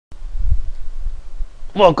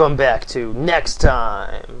Welcome back to Next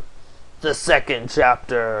Time, the second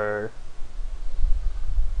chapter.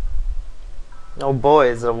 Oh boy,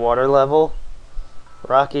 is the water level?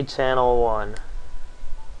 Rocky Channel 1.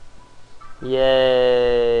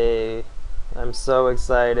 Yay! I'm so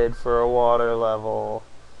excited for a water level.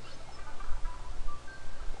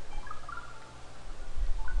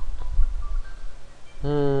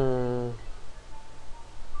 I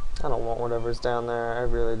don't want whatever's down there, I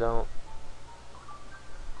really don't.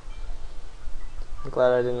 I'm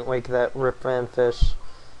glad I didn't wake that rip van fish.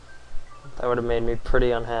 That would have made me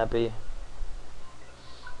pretty unhappy.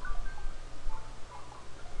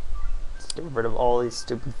 Let's get rid of all these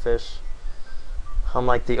stupid fish. I'm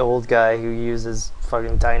like the old guy who uses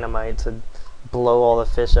fucking dynamite to blow all the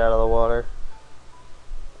fish out of the water.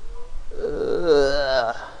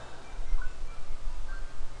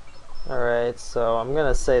 Alright, so I'm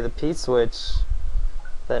gonna say the P-switch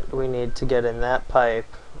that we need to get in that pipe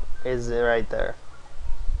is right there.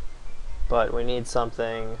 But we need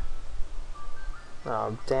something.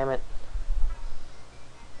 Oh, damn it.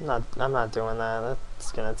 I'm not doing that.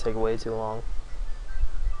 That's gonna take way too long.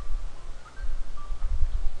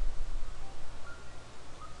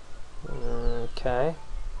 Okay.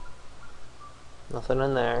 Nothing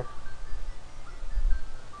in there.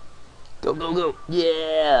 Go, go, go!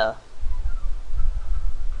 Yeah!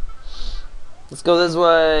 Let's go this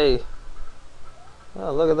way!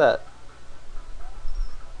 Oh, look at that.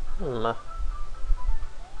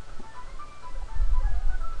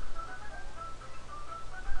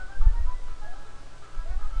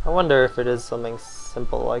 I wonder if it is something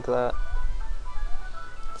simple like that.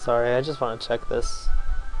 Sorry, I just want to check this.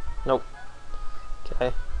 Nope.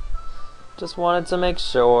 Okay. Just wanted to make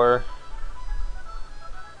sure.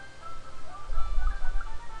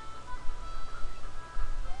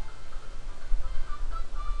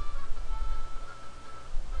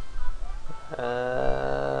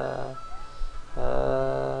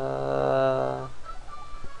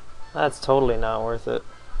 That's totally not worth it.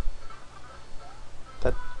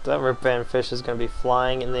 That rip van fish is going to be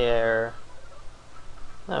flying in the air.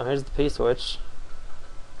 Oh, here's the P-switch.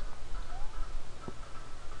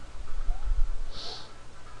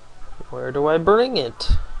 Where do I bring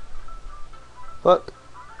it? Look.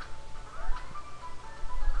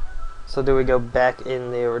 So do we go back in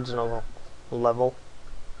the original level?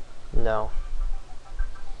 No.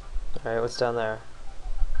 Alright, what's down there?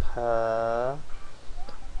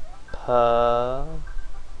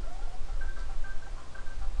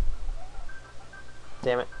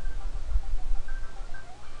 Damn it.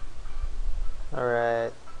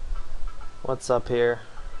 Alright. What's up here?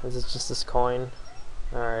 Is it just this coin?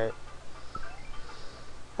 Alright.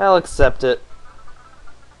 I'll accept it.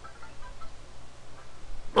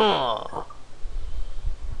 Ugh.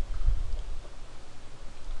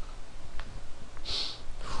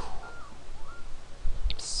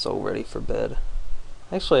 So ready for bed.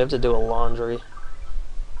 Actually, I have to do a laundry.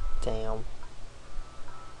 Damn.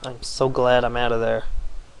 I'm so glad I'm out of there.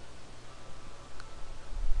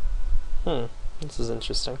 This is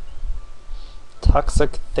interesting.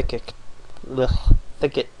 Toxic thicket. Ugh,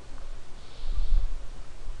 thicket.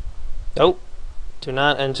 Oh! Do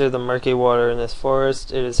not enter the murky water in this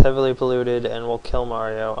forest. It is heavily polluted and will kill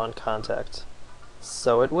Mario on contact.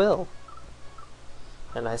 So it will.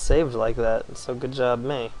 And I saved like that, so good job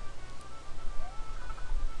me.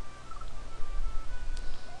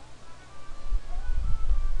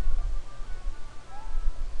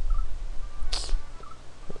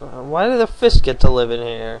 Why do the fish get to live in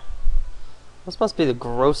here? This must be the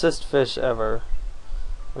grossest fish ever.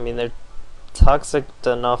 I mean, they're toxic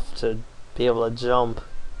enough to be able to jump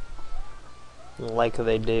like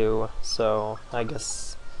they do, so I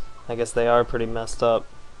guess they are pretty messed up.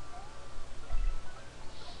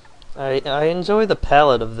 I enjoy the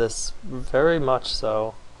palette of this very much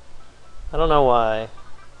so. I don't know why.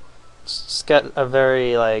 It's just got a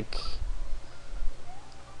very like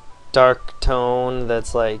dark tone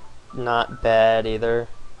that's like not bad either.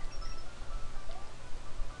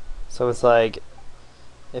 So it's like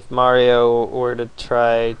if Mario were to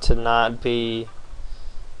try to not be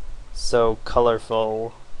so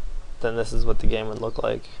colorful, then this is what the game would look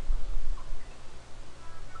like.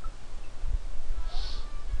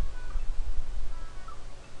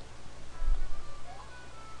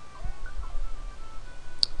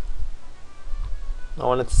 I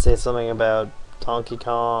wanted to say something about Donkey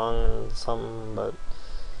Kong and something, but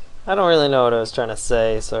I don't really know what I was trying to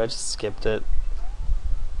say, so I just skipped it.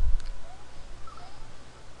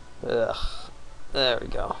 Ugh. There we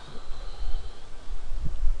go.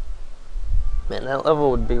 Man, that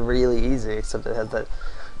level would be really easy, except it has that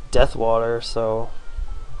death water, so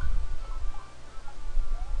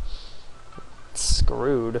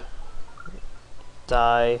screwed.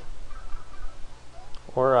 Die.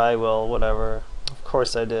 Or I will, whatever. Of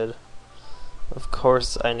course I did. Of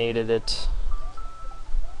course I needed it.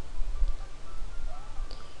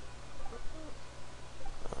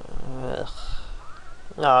 Ugh.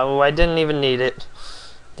 No, I didn't even need it.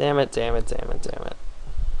 Damn it, damn it, damn it, damn it.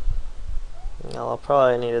 Well, I'll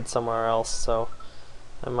probably need it somewhere else, so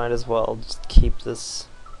I might as well just keep this.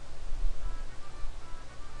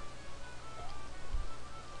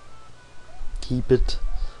 Keep it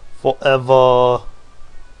forever.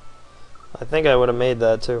 I think I would have made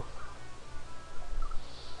that too.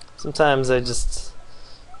 Sometimes I just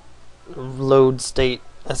load state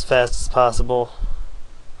as fast as possible.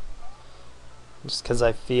 Just because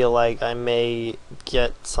I feel like I may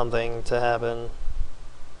get something to happen.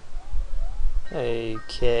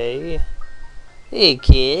 Okay.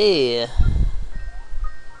 Okay.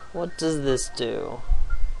 What does this do?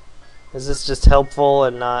 Is this just helpful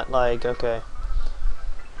and not like, okay.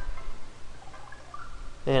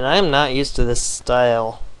 And I'm not used to this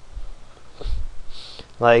style.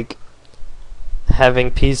 Like,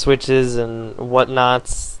 having P-switches and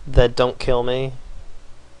whatnots that don't kill me.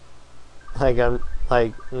 Like, I'm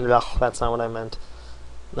like, ugh, that's not what I meant.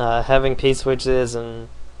 Having P-switches and,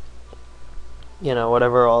 you know,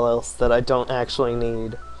 whatever all else that I don't actually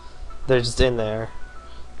need. They're just in there.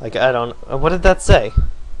 Like, I don't... what did that say?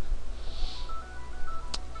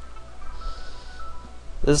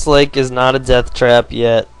 This lake is not a death trap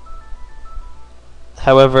yet.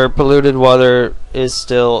 However, polluted water is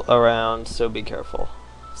still around, so be careful.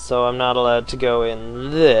 So I'm not allowed to go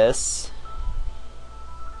in this.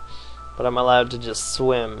 But I'm allowed to just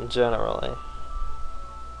swim, generally.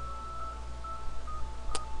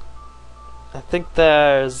 I think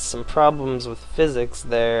there's some problems with physics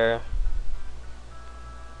there.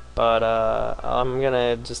 But, I'm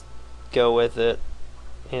gonna just go with it,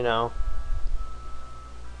 you know.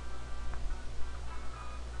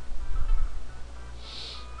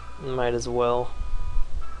 Might as well.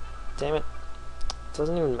 Damn it. It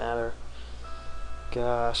doesn't even matter.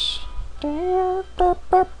 Gosh. Damn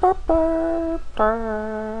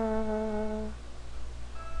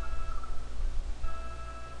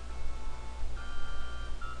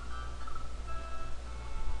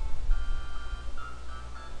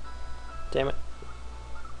it.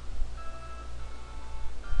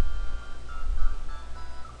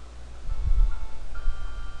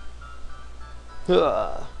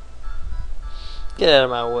 Ugh. Get out of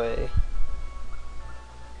my way.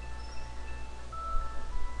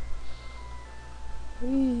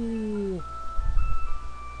 Whee.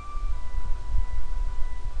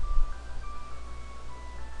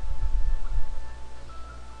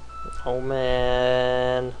 Oh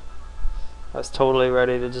man. I was totally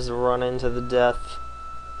ready to just run into the death.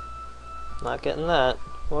 Not getting that.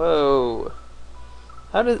 Whoa.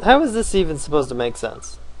 How is this even supposed to make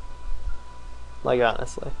sense? Like,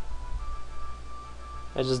 honestly.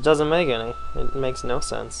 It just doesn't make any. It makes no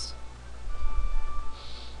sense.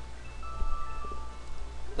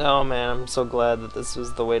 Oh man, I'm so glad that this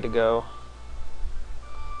was the way to go.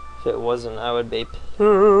 If it wasn't, I would be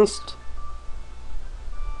pissed.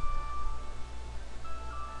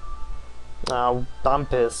 Oh, I'm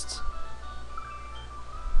pissed.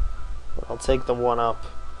 But I'll take the one up.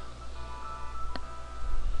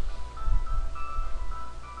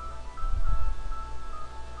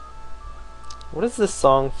 What is this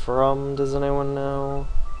song from? Does anyone know?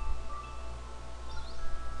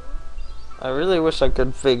 I really wish I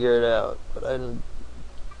could figure it out, but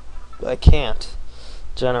I can't,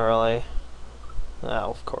 generally.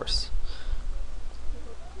 Oh, of course.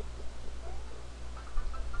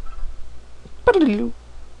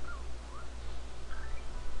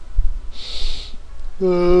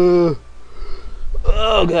 Oh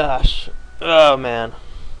gosh. Oh man.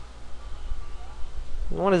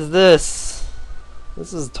 What is this?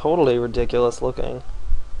 This is totally ridiculous looking.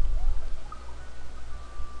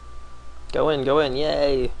 Go in,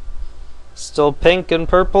 yay! Still pink and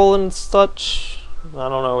purple and such. I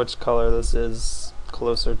don't know which color this is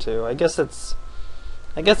closer to. I guess it's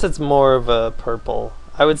more of a purple.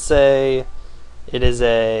 I would say it is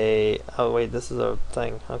a... oh wait, this is a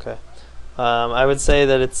thing. Okay. I would say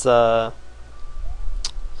that it's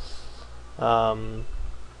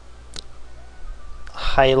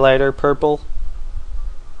highlighter purple.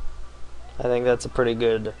 I think that's a pretty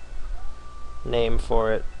good name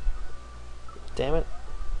for it. Damn it.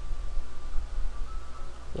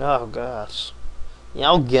 Oh gosh.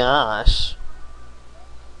 Oh gosh.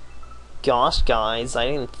 Gosh guys, I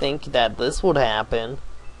didn't think that this would happen.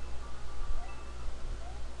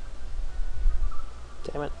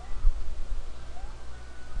 Damn it.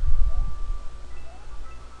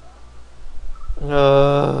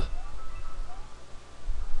 I'm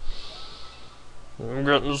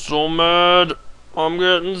getting so mad. I'm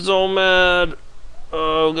getting so mad.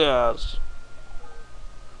 Oh gosh.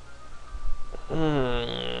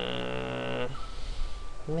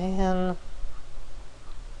 Man.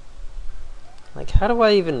 Like, how do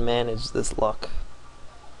I even manage this luck?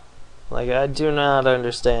 Like, I do not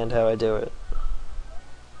understand how I do it.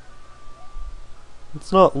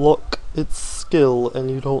 It's not luck, it's skill, and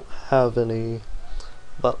you don't have any.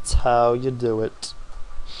 That's how you do it.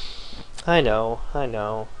 I know, I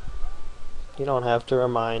know. You don't have to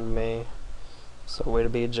remind me. So, way to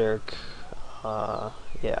be a jerk.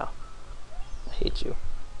 Yeah. I hate you.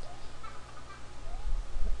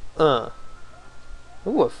 Ooh,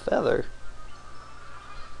 a feather.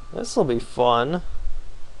 This'll be fun.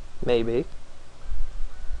 Maybe.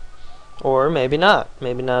 Or maybe not.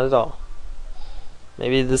 Maybe not at all.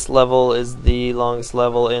 Maybe this level is the longest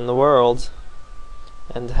level in the world.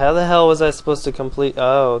 And how the hell was I supposed to complete...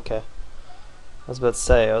 Oh, okay. I was about to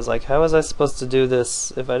say, I was like, how was I supposed to do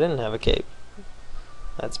this if I didn't have a cape?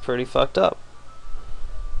 That's pretty fucked up.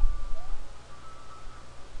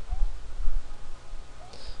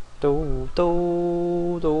 Do,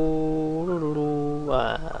 do, do, do, do, do.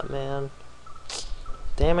 Ah, man.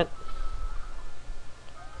 Damn it.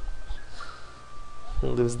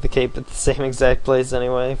 Lose the cape at the same exact place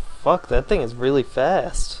anyway. Fuck, that thing is really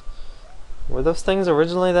fast. Were those things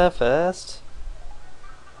originally that fast?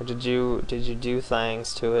 Or did you do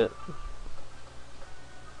things to it?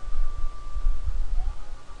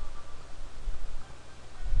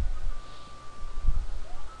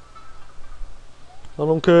 I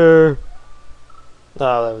don't care.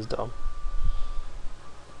 Oh, that was dumb.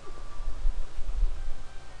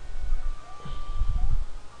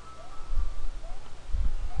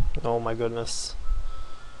 Oh my goodness.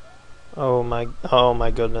 Oh my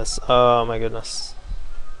goodness. Oh my goodness.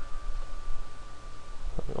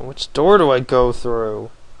 Which door do I go through?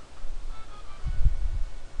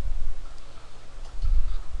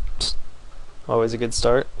 Always a good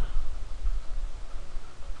start.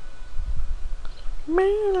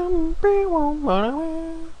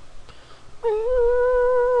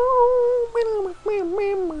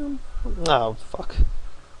 Oh, fuck.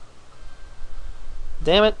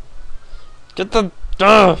 Damn it. Get the...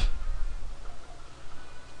 Ugh!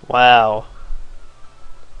 Wow.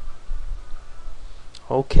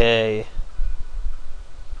 Okay.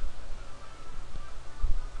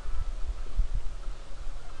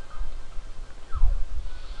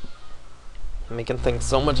 I'm making things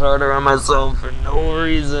so much harder on myself for no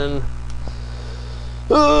reason.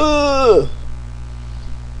 Ugh!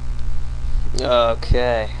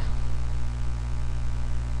 Okay.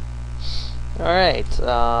 Alright,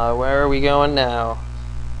 where are we going now?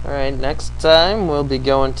 Alright, next time we'll be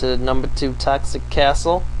going to number 2 Toxic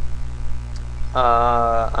Castle.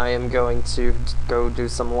 I am going to go do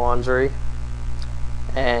some laundry.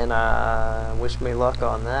 And wish me luck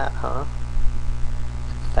on that, huh?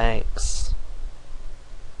 Thanks.